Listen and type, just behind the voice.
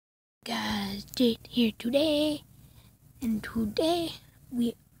Guys, Jade here today, and today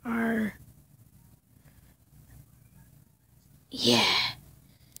we are,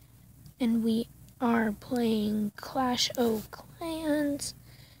 and we are playing Clash of Clans.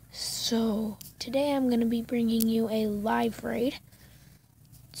 So today I'm gonna be bringing you a live raid.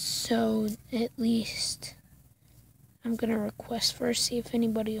 So at least I'm gonna request first, see if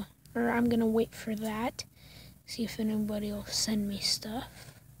anybody, or I'm gonna wait for that, see if anybody will send me stuff.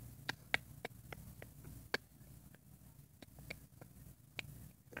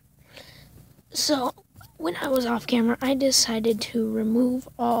 So, when I was off camera, I decided to remove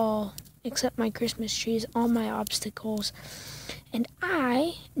all, except my Christmas trees, all my obstacles. And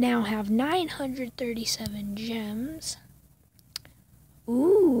I now have 937 gems.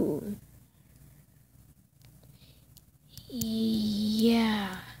 Ooh.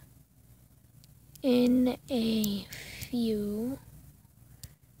 Yeah. In a few,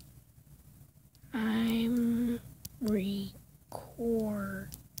 I'm recording.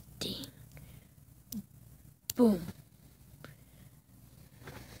 Boom.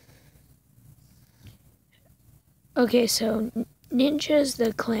 Okay, so Ninja's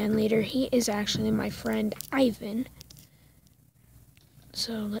the clan leader. He is actually my friend Ivan.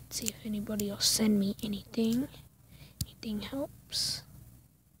 So let's see if anybody will send me anything. Anything helps.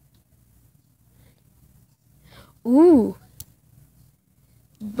 Ooh.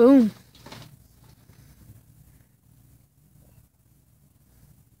 Boom.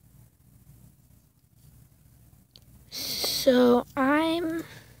 So I'm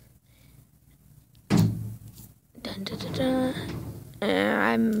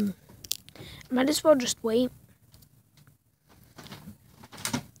I'm might as well just wait.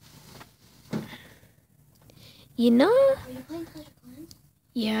 You know? Are you playing Clash of Clans?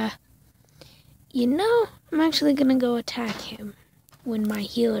 Yeah. You know, I'm actually gonna go attack him when my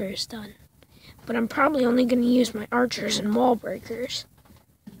healer is done. But I'm probably only gonna use my archers and wall breakers,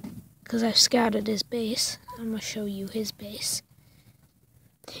 because I've scouted his base. I'm gonna show you his base.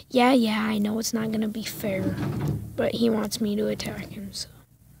 Yeah, I know it's not gonna be fair, but he wants me to attack him, so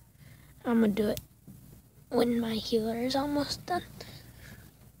I'm gonna do it when my healer is almost done.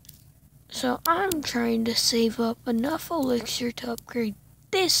 So I'm trying to save up enough elixir to upgrade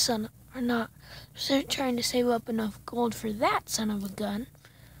this son of, or not, so trying to save up enough gold for that son of a gun,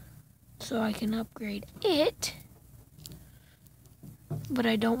 so I can upgrade it. But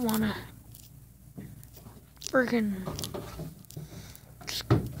I don't wanna friggin'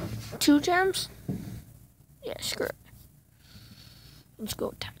 2 gems? Yeah, screw it. Let's go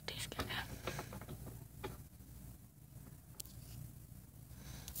attack this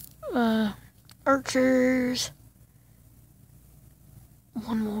guy. Archers,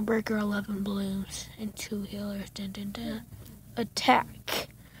 1 wall breaker, 11 blooms, and 2 healers. Dun, dun, dun. Attack.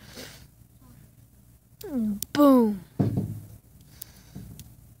 Boom.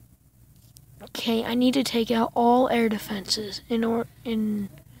 Okay, I need to take out all air defenses in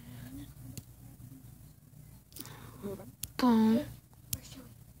boom.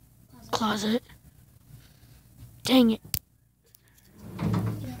 Closet. Dang it.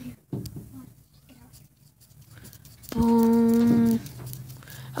 Boom.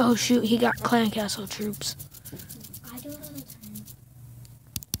 Oh shoot, he got clan castle troops. I do it all the time.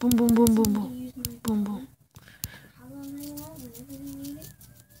 Boom, boom, boom, boom, boom. Boom, boom. How long I want, whenever you need it.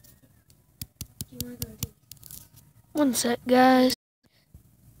 Do you want to go do? One sec, guys.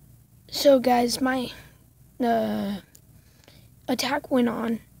 So guys, my attack went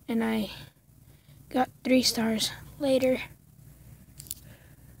on and I got 3 stars later.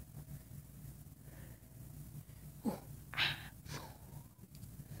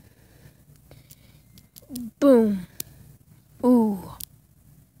 Boom. Ooh.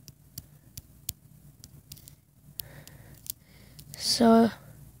 So,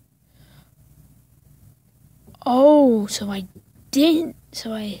 oh, so I didn't,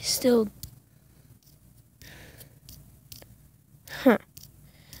 so I still,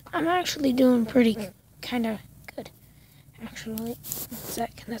 I'm actually doing pretty kind of good, actually. 1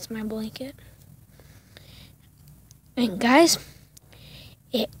 sec, that's my blanket. And guys,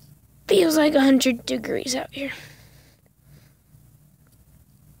 it feels like 100 degrees out here.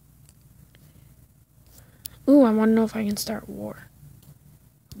 Ooh, I want to know if I can start war.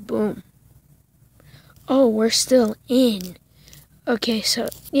 Boom. Oh, we're still in. Okay, so,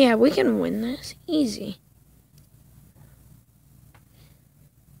 yeah, we can win this. Easy.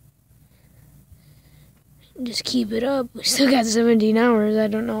 Just keep it up. We still got 17 hours. I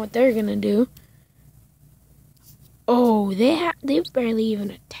don't know what they're going to do. Oh, they've barely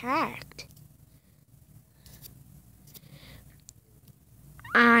even attacked.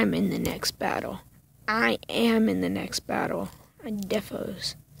 I'm in the next battle. I am in the next battle. I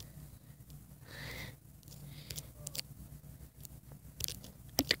defos.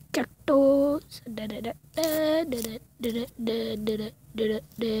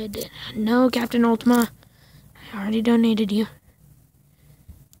 No, Captain Ultima. I already donated you.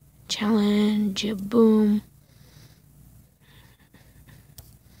 Challenge, boom.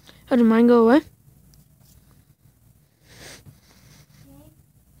 Oh, did mine go away?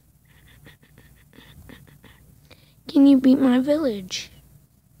 Can you beat my village?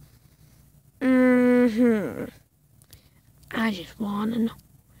 I just wanna know.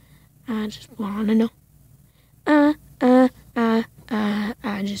 I just wanna know. I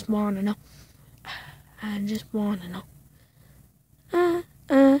just wanna know. I just wanna know.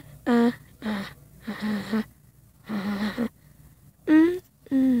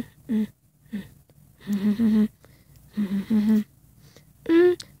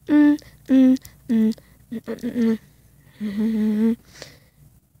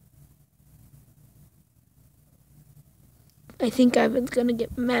 I think Ivan's gonna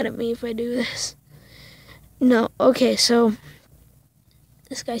get mad at me if I do this. No, okay, so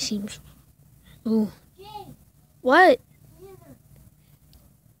this guy seems. Ooh. Jay, What? come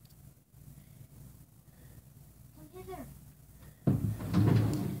hither. Come hither.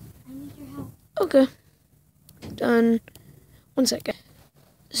 I need your help. Okay. Done. 1 second.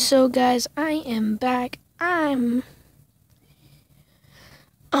 So guys, I am back.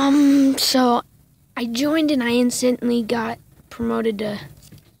 So I joined and I instantly got promoted to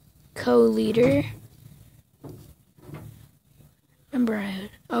co-leader. Remember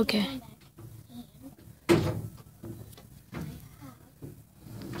okay.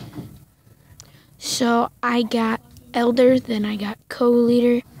 So I got elder, then I got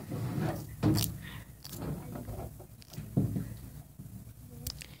co-leader.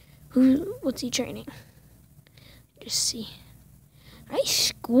 What's he training? Just see. I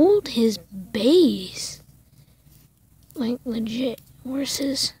schooled his base. Like legit. Where's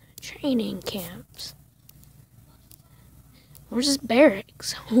his training camps? Where's his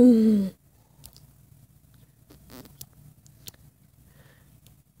barracks? Oh.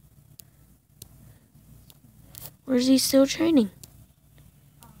 Where's he still training?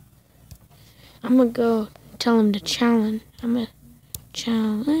 I'm gonna go tell him to challenge. I'm gonna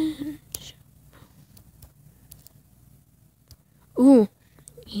challenge. Ooh,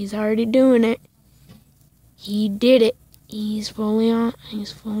 he's already doing it. He did it. He's fully on.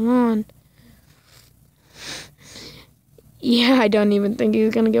 He's full on. Yeah, I don't even think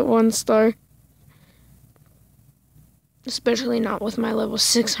he's gonna get 1 star. Especially not with my level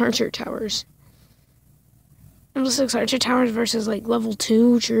 6 archer towers. Level 6 archer towers versus like level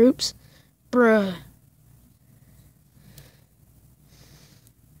 2 troops. Bruh.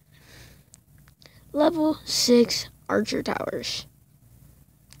 Level 6 archer towers.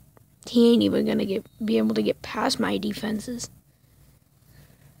 He ain't even gonna be able to get past my defenses.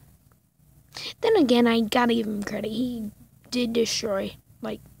 Then again, I gotta give him credit. He did destroy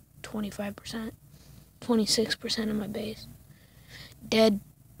like 25%, 26% of my base. Dead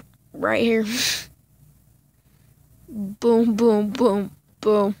right here. Boom, boom, boom,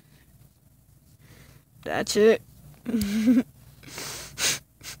 boom. That's it.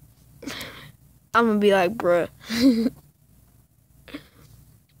 I'm gonna be like, bruh.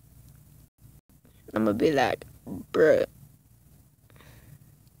 I'm gonna be like, bruh.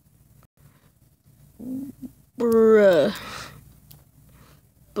 Bruh.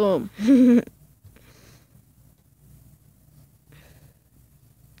 Boom.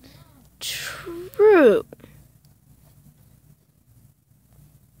 True.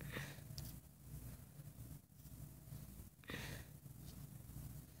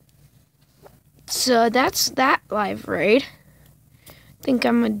 So that's that live raid. I think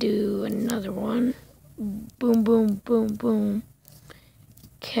I'm gonna do another one. Boom, boom, boom, boom.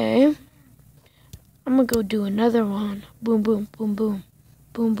 Okay. I'm gonna go do another one. Boom, boom, boom, boom.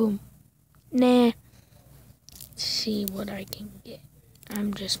 Boom, boom. Nah. Let's see what I can get.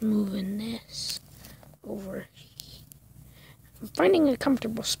 I'm just moving this over. I'm finding a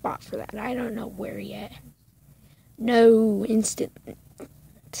comfortable spot for that. I don't know where yet. No, instant.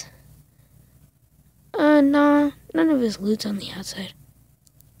 Nah. None of his loot's on the outside.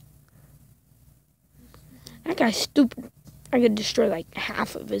 That guy's stupid. I could destroy like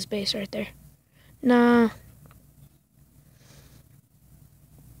half of his base right there. Nah.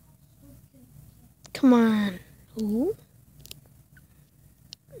 Come on. Ooh.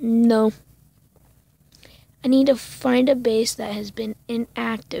 No. I need to find a base that has been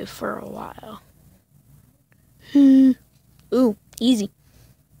inactive for a while. Ooh, easy.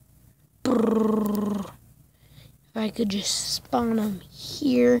 Brrr. If I could just spawn them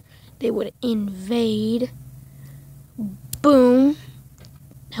here, they would invade. Boom.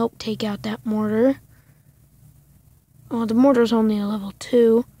 Help take out that mortar. Oh, the mortar's only a level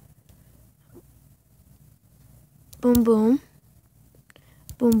 2. Boom, boom.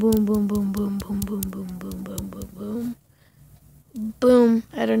 Boom, boom, boom, boom, boom, boom, boom, boom, boom, boom, boom, boom. Boom.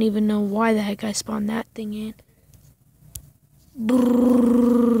 I don't even know why the heck I spawned that thing in.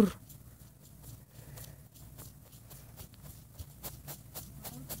 Brrr.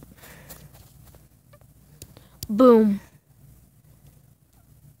 Boom.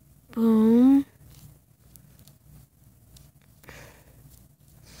 Boom.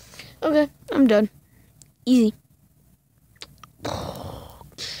 Okay, I'm done. Easy.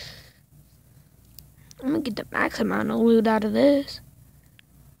 I'm gonna get the max amount of loot out of this.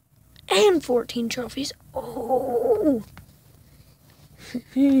 And 14 trophies. Oh.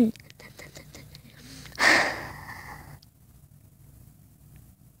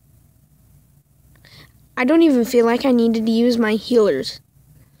 I don't even feel like I needed to use my healers.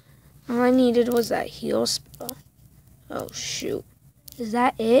 All I needed was that heal spell. Oh, shoot. Is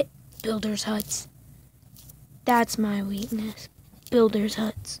that it? Builder's huts. That's my weakness. Builder's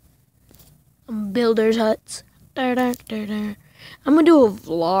huts. Builder's huts. I'm gonna do a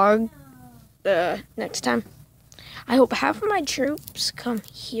vlog next time. I hope half of my troops come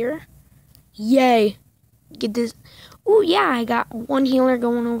here. Yay. Get this. Oh, yeah, I got one healer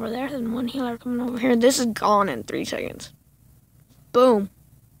going over there and one healer coming over here. This is gone in 3 seconds. Boom.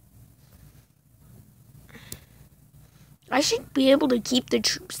 I should be able to keep the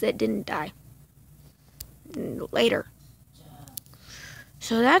troops that didn't die later.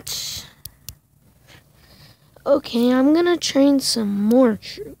 So that's... Okay, I'm gonna train some more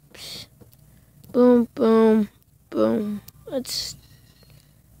troops. Boom, boom, boom. Let's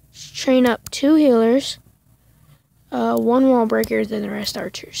train up 2 healers, 1 wall breaker, then the rest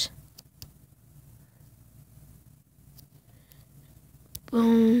archers.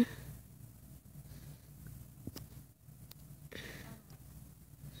 Boom.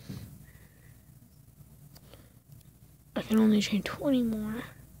 I can only train 20 more.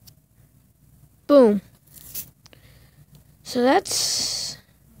 Boom. So I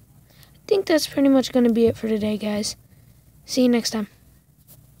think that's pretty much going to be it for today, guys. See you next time.